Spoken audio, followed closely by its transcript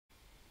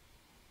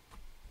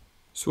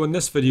So in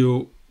this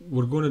video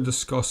we're going to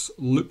discuss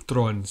loop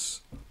drawings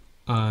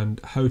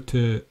and how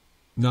to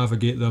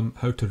navigate them,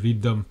 how to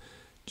read them,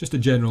 just a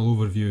general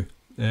overview.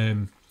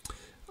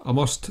 I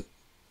must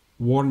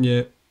warn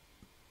you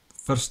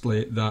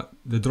firstly that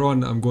the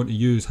drawing that I'm going to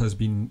use has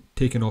been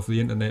taken off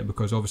the internet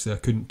because obviously I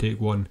couldn't take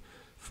one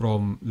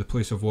from the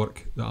place of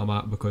work that I'm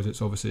at because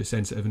it's obviously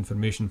sensitive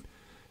information.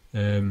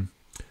 But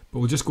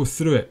we'll just go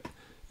through it.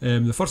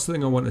 The first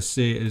thing I want to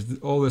say is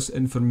that all this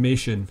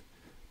information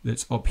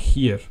that's up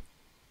here,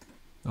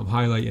 I'm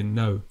highlighting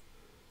now,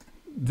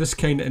 this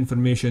kind of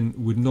information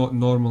would not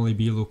normally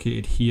be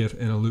located here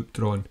in a loop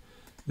drawing.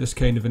 This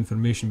kind of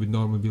information would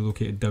normally be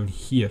located down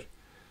here.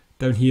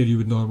 Down here you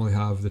would normally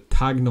have the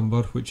tag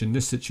number, which in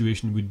this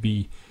situation would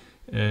be,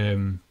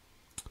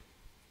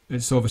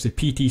 it's obviously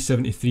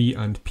PT73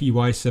 and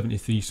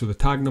PY73, so the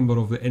tag number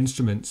of the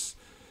instruments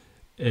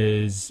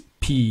is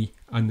P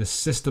and the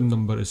system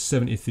number is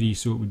 73,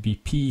 so it would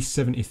be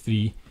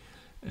P73.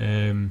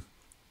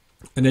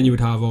 And then you would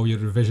have all your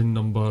revision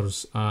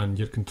numbers and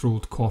your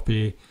controlled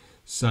copy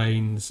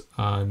signs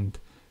and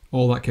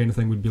all that kind of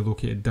thing would be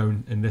located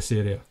down in this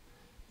area.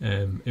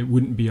 It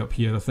wouldn't be up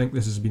here. I think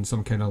this has been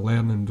some kind of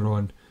learning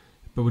drawing,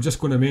 but we're just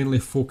going to mainly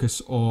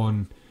focus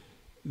on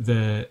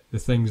the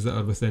things that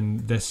are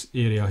within this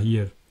area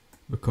here,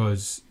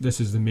 because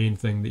this is the main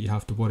thing that you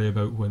have to worry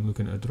about when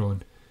looking at a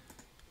drawing.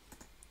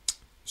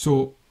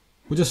 So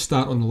we'll just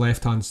start on the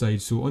left hand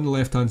side. So on the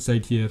left hand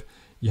side here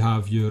you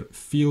have your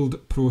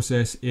field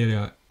process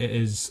area. It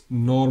is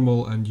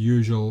normal and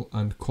usual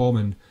and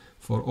common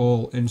for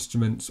all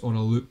instruments on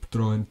a loop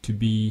drawing to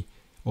be,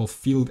 all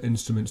field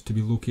instruments to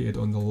be located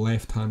on the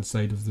left hand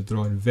side of the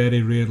drawing.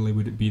 Very rarely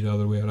would it be the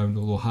other way around,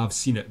 although I have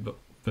seen it, but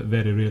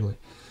very rarely.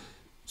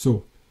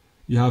 So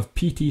you have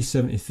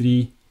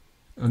PT73,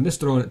 and this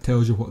drawing it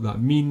tells you what that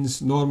means.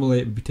 Normally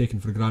it would be taken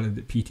for granted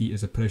that PT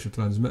is a pressure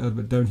transmitter,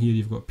 but down here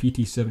you've got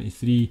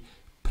PT73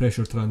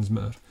 pressure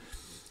transmitter.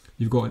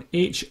 You've got an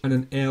H and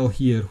an L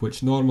here,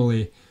 which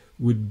normally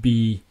would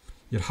be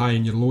your high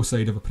and your low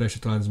side of a pressure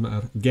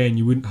transmitter. Again,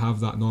 you wouldn't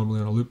have that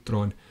normally on a loop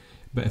drawing,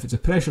 but if it's a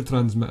pressure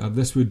transmitter,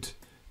 this would,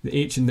 the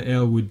H and the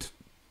L would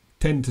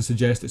tend to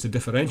suggest it's a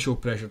differential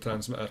pressure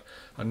transmitter,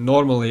 and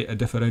normally a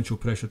differential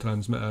pressure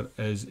transmitter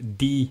is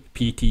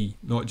DPT,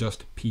 not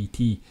just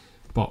PT.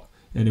 But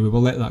anyway,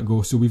 we'll let that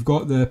go. So we've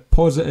got the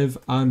positive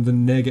and the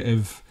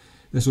negative.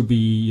 This will be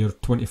your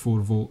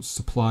 24 volt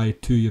supply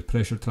to your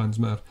pressure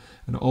transmitter,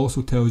 and it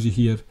also tells you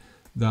here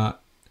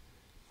that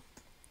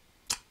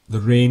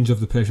the range of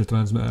the pressure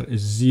transmitter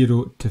is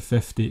 0 to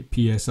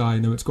 50 psi.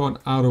 Now it's got an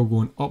arrow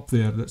going up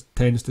there that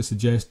tends to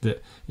suggest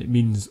that it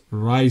means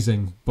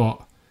rising,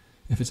 but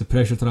if it's a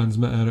pressure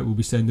transmitter it will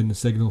be sending the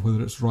signal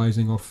whether it's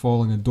rising or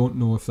falling. I don't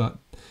know if that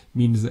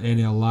means that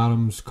any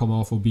alarms come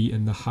off will be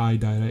in the high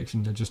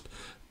direction.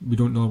 We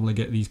don't normally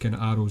get these kind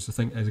of arrows. I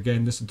think, as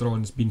again, this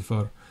drawing's been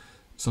for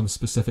some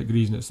specific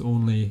reason. It's the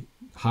only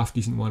half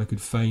decent one I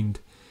could find.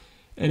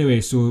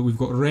 Anyway, so we've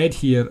got red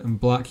here and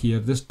black here.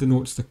 This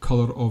denotes the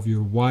colour of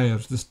your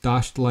wires. This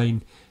dashed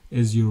line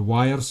is your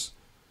wires,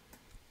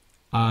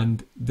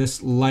 and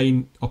this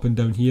line up and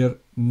down here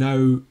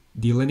now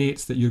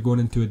delineates that you're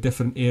going into a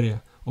different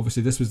area.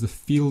 Obviously this was the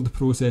field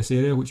process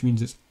area, which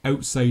means it's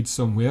outside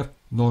somewhere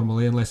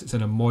normally, unless it's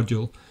in a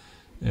module.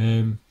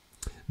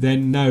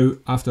 Then now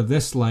after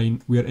this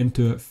line we're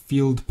into a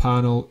field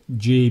panel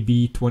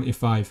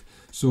JB25.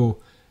 So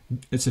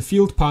it's a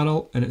field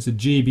panel and it's a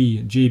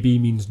JB. JB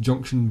means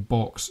junction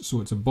box, so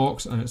it's a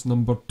box and it's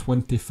number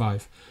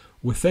 25.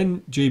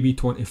 Within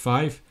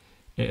JB25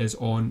 it is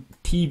on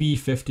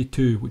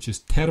TB52, which is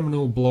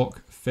terminal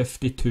block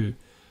 52.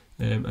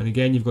 And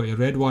again you've got your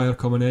red wire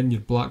coming in,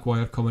 your black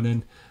wire coming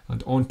in,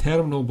 and on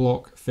terminal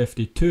block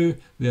 52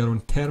 they are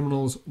on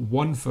terminals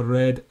 1 for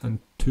red and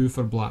 2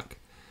 for black.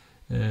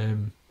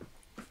 And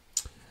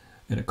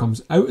it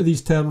comes out of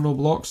these terminal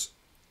blocks,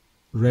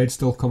 red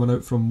still coming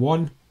out from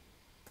 1,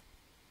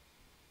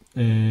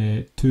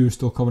 2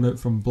 still coming out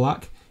from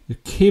black. Your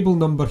cable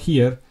number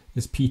here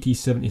is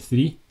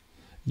PT73.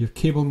 Your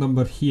cable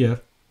number here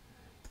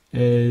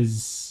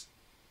is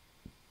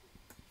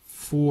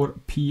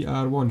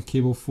 4PR1,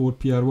 cable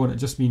 4PR1. It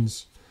just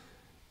means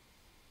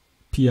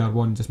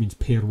PR1 just means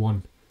pair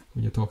 1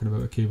 when you're talking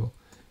about a cable.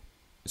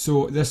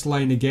 So this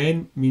line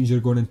again means you're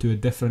going into a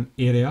different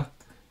area.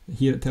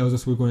 Here it tells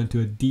us we're going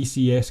into a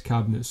DCS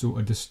cabinet, so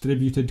a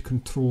distributed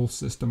control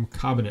system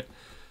cabinet.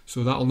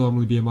 So that'll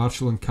normally be a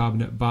marshalling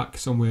cabinet back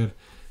somewhere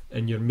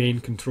in your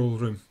main control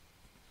room.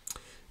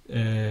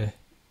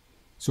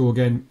 So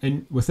again,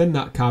 within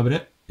that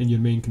cabinet in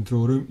your main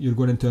control room, you're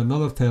going into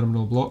another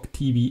terminal block,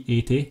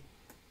 TB80.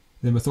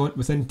 Then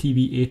within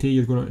TB80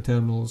 you're going into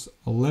terminals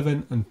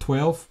 11 and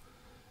 12.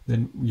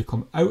 Then you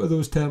come out of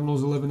those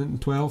terminals 11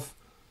 and 12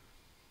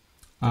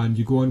 and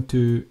you go on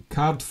to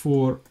card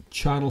 4,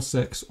 channel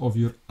 6 of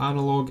your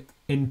analog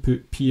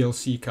input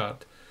PLC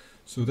card.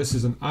 So this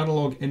is an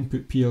analog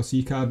input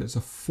PLC card. It's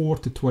a 4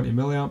 to 20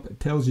 milliamp. It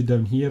tells you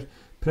down here,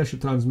 pressure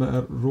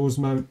transmitter, rose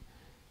mount,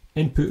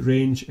 input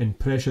range in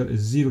pressure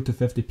is 0 to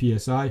 50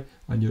 psi,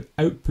 and your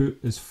output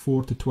is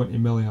 4 to 20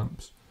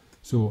 milliamps.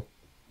 So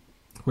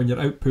when your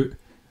output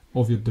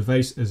of your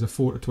device is a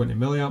 4 to 20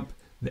 milliamp,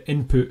 the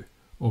input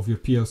of your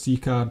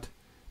PLC card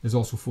is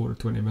also 4 to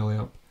 20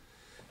 milliamp.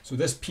 So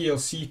this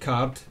PLC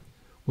card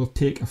will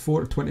take a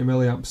 4 to 20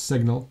 milliamp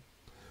signal,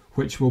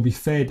 which will be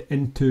fed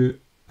into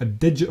a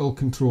digital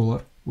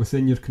controller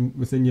within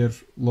your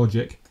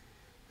logic.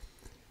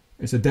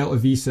 It's a delta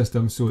V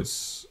system, so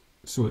it's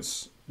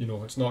you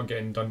know, it's not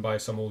getting done by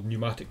some old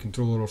pneumatic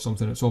controller or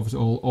something. It's obviously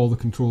all the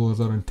controllers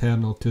are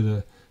internal to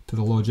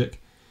the logic.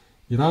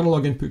 Your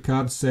analog input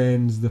card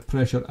sends the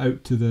pressure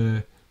out to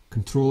the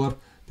controller.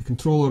 The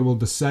controller will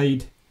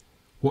decide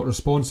what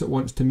response it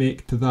wants to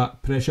make to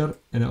that pressure,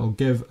 and it'll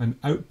give an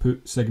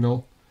output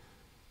signal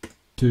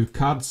to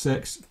card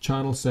 6,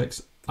 channel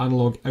 6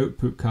 analog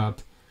output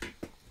card,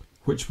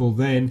 which will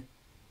then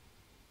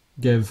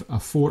give a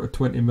 4 to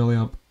 20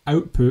 milliamp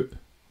output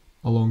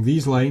along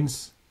these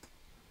lines,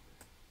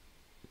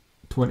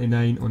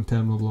 29 on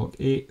terminal block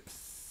 8,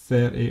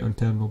 30 on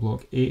terminal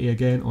block 80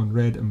 again on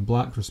red and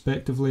black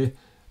respectively,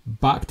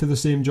 back to the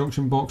same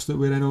junction box that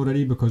we're in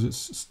already because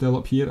it's still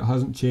up here, it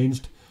hasn't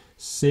changed.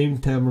 Same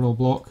terminal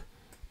block,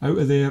 out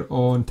of there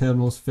on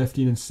terminals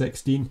 15 and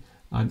 16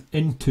 and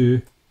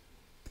into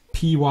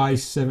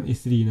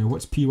PY73. Now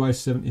what's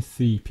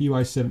PY73?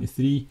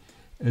 PY73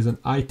 is an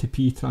I to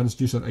P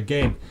transducer.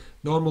 Again,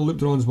 normal loop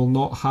drawings will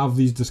not have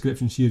these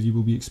descriptions here. You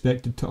will be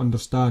expected to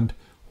understand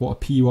what a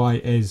PY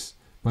is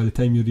by the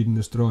time you're reading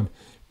this drawing.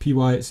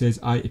 PY, it says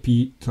I to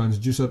P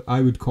transducer.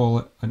 I would call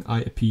it an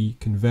I to P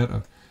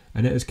converter,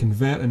 and it is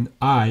converting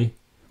I,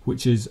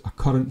 which is a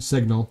current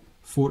signal,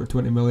 4 to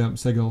 20 milliamp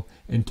signal,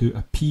 into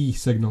a P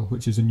signal,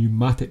 which is a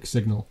pneumatic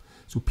signal.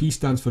 So P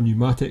stands for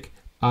pneumatic,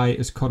 I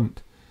is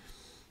current.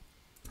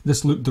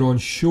 This loop drawing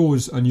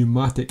shows a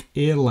pneumatic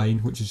air line,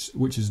 which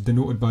is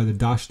denoted by the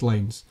dashed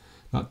lines.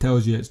 That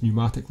tells you it's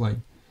pneumatic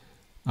line,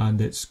 and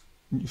it's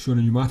showing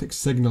a pneumatic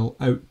signal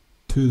out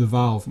to the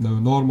valve. Now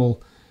a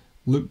normal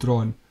loop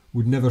drawing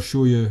would never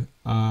show you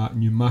a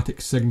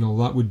pneumatic signal.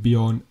 That would be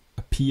on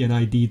a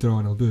P&ID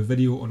drawing. I'll do a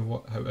video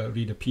on how to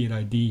read a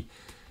P&ID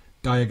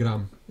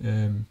diagram.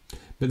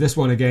 But this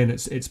one again,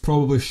 it's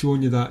probably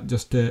showing you that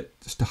just to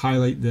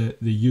highlight the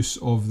use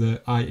of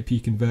the I to P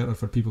converter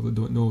for people that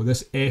don't know.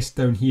 This S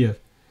down here,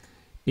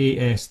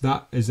 AS,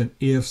 that is an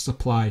air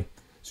supply.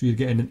 So you're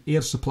getting an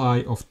air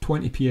supply of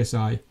 20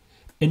 psi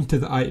into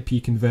the I to P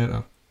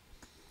converter,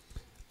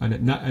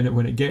 and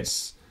when it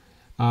gets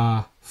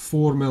a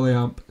 4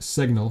 milliamp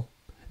signal,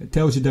 it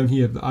tells you down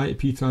here the I to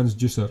P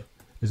transducer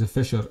is a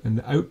Fisher, and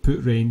the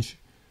output range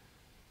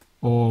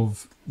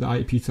of the I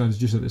to P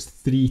transducer is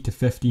 3 to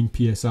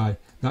 15 psi.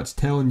 That's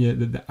telling you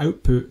that the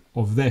output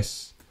of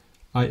this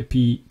I to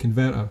P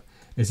converter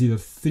is either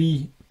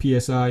 3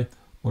 psi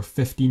or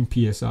 15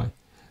 psi.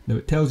 Now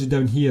it tells you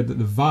down here that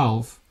the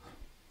valve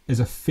is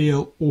a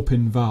fail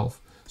open valve.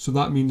 So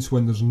that means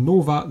when there's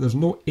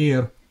no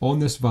air on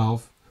this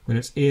valve, when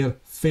it's air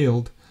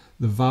failed,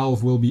 the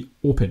valve will be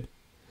open.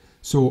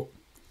 So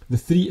the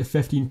 3 to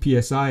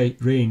 15 psi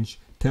range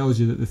tells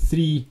you that the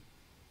 3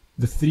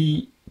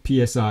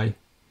 psi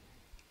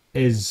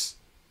is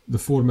the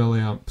 4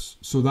 milliamps.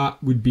 So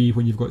that would be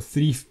when you've got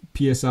 3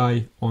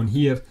 psi on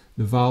here,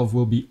 the valve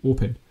will be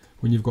open.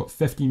 When you've got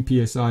 15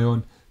 psi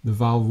on, the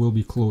valve will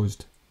be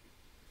closed.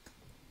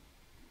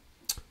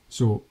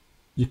 So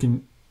you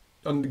can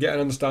get an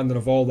understanding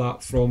of all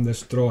that from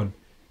this drawing.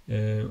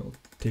 I'll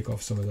take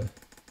off some of the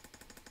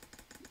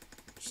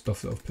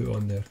stuff that I've put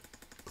on there,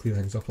 clear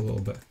things up a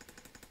little bit.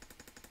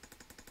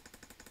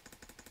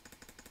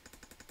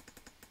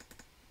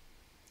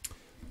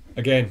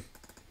 Again,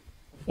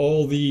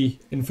 all the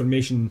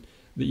information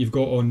that you've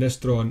got on this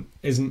drawing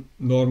isn't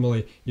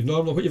normally,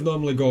 what you've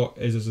normally got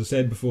is, as I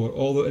said before,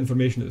 all the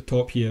information at the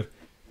top here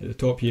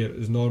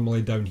is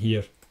normally down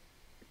here,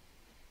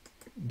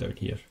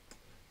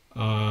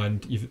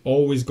 and you've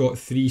always got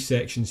 3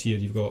 sections here.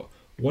 You've got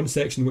one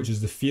section which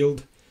is the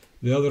field,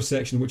 the other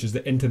section which is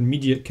the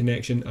intermediate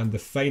connection, and the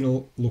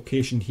final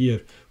location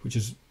here, which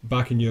is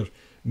back in your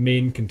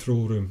main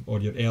control room or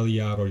your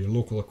LER or your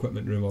local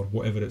equipment room or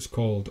whatever it's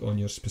called on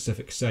your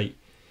specific site.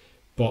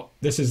 But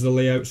this is the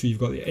layout. So you've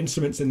got the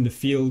instruments in the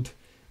field,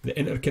 the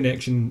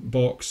interconnection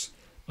box,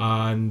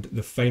 and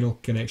the final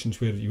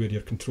connections where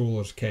your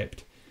controller's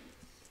kept.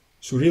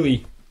 So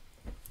really,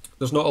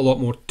 there's not a lot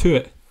more to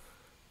it.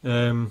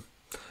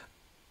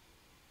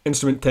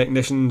 Instrument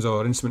technicians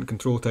or instrument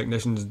control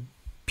technicians,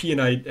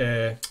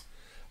 P&I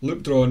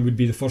loop drawing would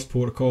be the first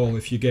protocol.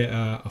 If you get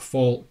a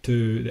fault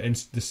to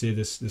say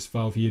this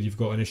valve here, you've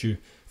got an issue.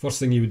 First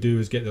thing you would do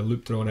is get the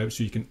loop drawn out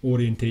so you can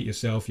orientate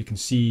yourself. You can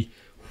see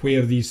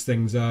where these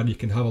things are. You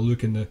can have a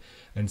look in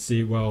and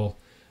say, well,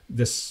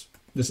 this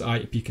I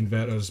to P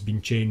converter has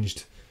been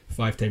changed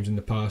 5 times in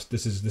the past.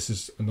 This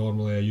is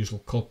normally a usual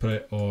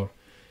culprit, or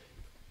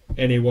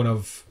any one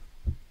of.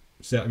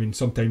 I mean,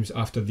 sometimes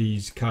after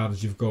these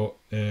cards you've got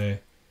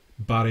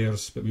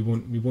barriers, but we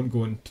won't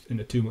go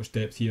into too much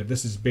depth here.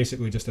 This is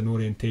basically just an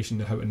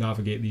orientation of how to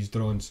navigate these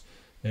drawings.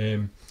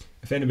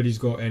 if anybody's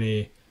got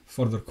any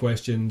further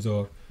questions,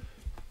 or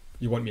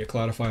you want me to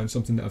clarify on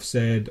something that I've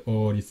said,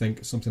 or you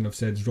think something I've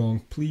said is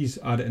wrong, please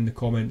add it in the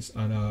comments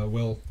and I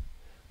will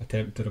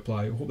attempt to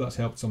reply. I hope that's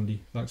helped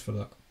somebody. Thanks for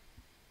that.